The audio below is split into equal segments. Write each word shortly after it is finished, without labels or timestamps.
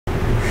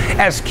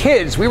As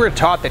kids, we were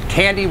taught that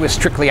candy was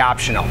strictly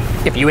optional.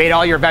 If you ate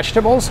all your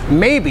vegetables,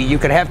 maybe you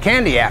could have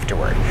candy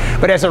afterward.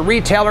 But as a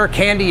retailer,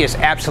 candy is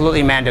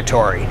absolutely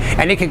mandatory,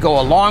 and it can go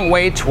a long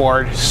way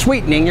toward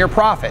sweetening your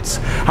profits.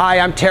 Hi,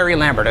 I'm Terry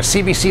Lambert, a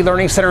CBC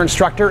Learning Center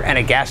instructor and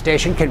a gas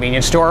station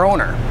convenience store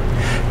owner.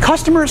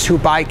 Customers who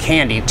buy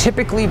candy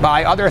typically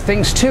buy other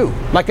things too,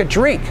 like a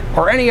drink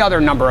or any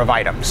other number of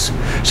items.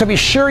 So be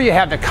sure you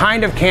have the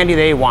kind of candy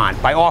they want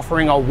by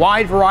offering a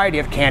wide variety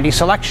of candy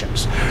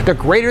selections. The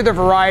greater the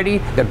variety,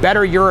 the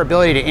better your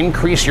ability to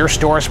increase your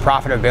store's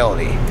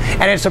profitability.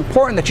 And it's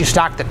important that you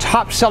stock the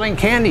top-selling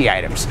candy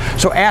items,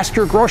 so ask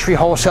your grocery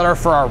wholesaler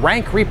for a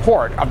rank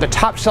report of the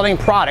top-selling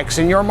products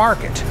in your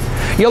market.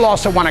 You'll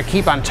also want to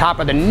keep on top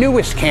of the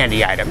newest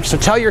candy items, so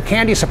tell your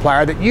candy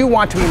supplier that you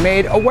want to be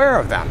made aware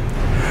of them.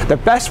 The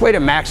best way to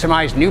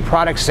maximize new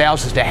product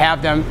sales is to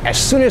have them as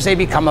soon as they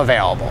become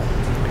available.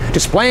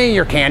 Displaying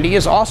your candy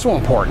is also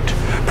important.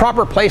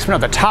 Proper placement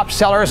of the top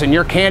sellers in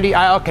your candy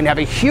aisle can have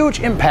a huge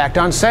impact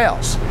on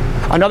sales.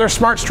 Another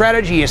smart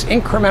strategy is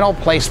incremental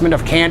placement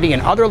of candy in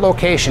other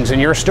locations in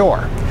your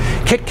store.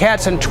 Kit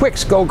Kats and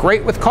Twix go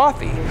great with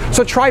coffee,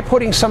 so try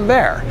putting some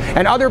there.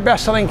 And other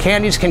best-selling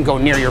candies can go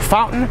near your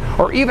fountain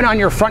or even on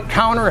your front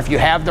counter if you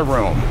have the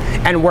room.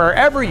 And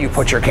wherever you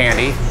put your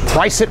candy,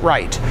 price it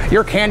right.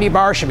 Your candy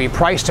bar should be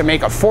priced to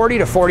make a 40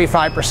 to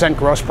 45%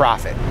 gross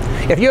profit.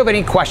 If you have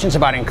any questions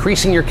about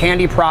increasing your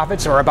candy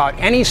profits or about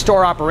any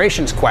store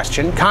operations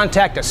question,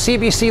 contact a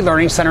CBC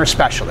Learning Center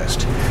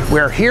specialist.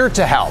 We're here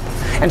to help.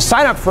 And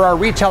sign up for our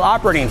retail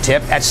operating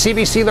tip at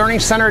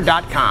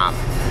cbclearningcenter.com.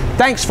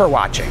 Thanks for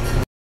watching.